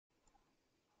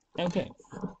Okay,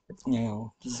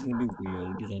 now this is gonna be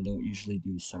weird because I don't usually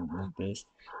do something like this.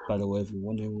 By the way, if you're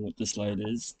wondering what this light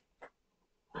is,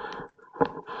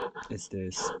 it's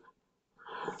this.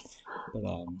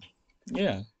 But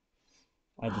yeah,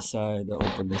 I decided to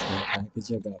open this little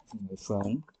package I got from my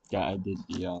friend that I did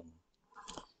the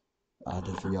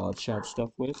VR chat stuff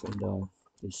with, and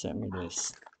they sent me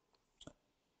this.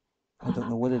 I don't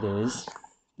know what it is.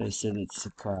 They said it's a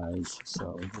surprise,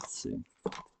 so let's see.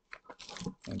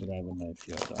 I'm gonna have a knife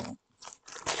here though.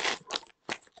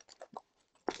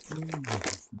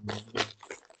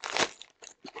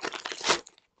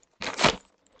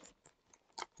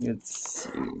 Let's see.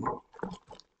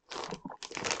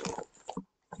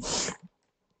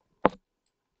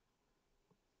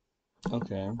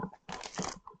 Okay.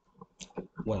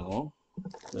 Well,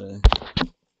 the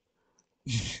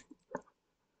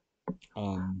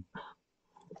um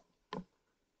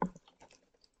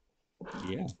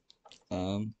yeah.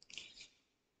 Um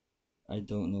I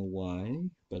don't know why,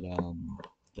 but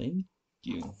thank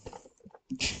you.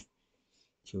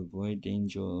 To avoid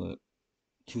danger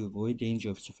to avoid danger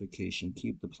of suffocation,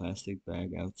 keep the plastic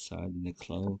bag outside and the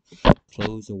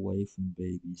clothes away from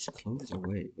babies. Clothes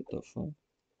away? What the fuck?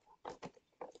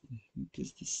 What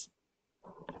is this?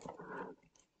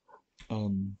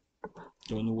 Um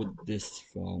don't know what this is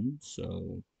from,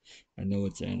 so I know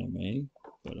it's anime,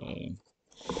 but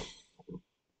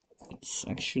it's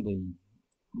actually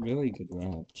really good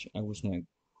wrapped. I was not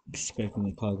expecting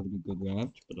the product to be good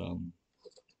wrapped, but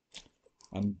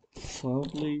I'm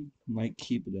probably might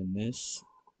keep it in this.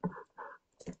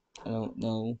 I don't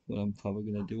know what I'm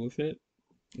probably gonna do with it.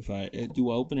 If I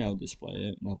do open it, I'll display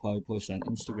it, and I'll probably post it on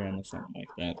Instagram or something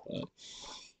like that. But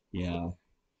yeah,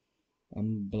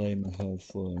 I'm blaming her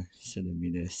for sending me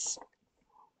this.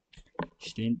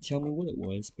 She didn't tell me what it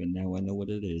was, but now I know what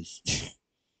it is.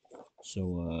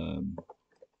 So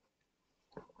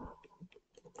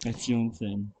that's the only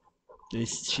thing.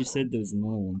 She said there's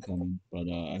another one coming, but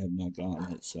I have not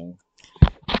gotten it. So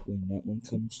when that one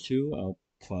comes too, I'll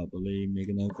probably make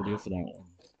another video for that one.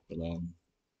 But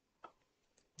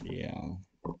yeah,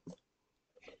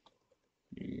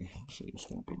 yeah, please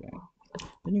don't be that.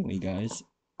 Anyway, guys,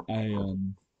 I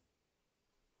I'm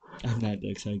not that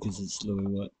excited because it's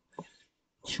literally what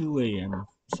 2 a.m.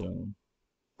 So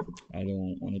I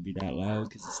don't want to be that loud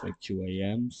because it's like 2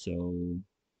 a.m. So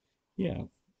yeah.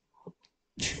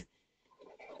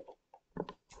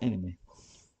 Anyway,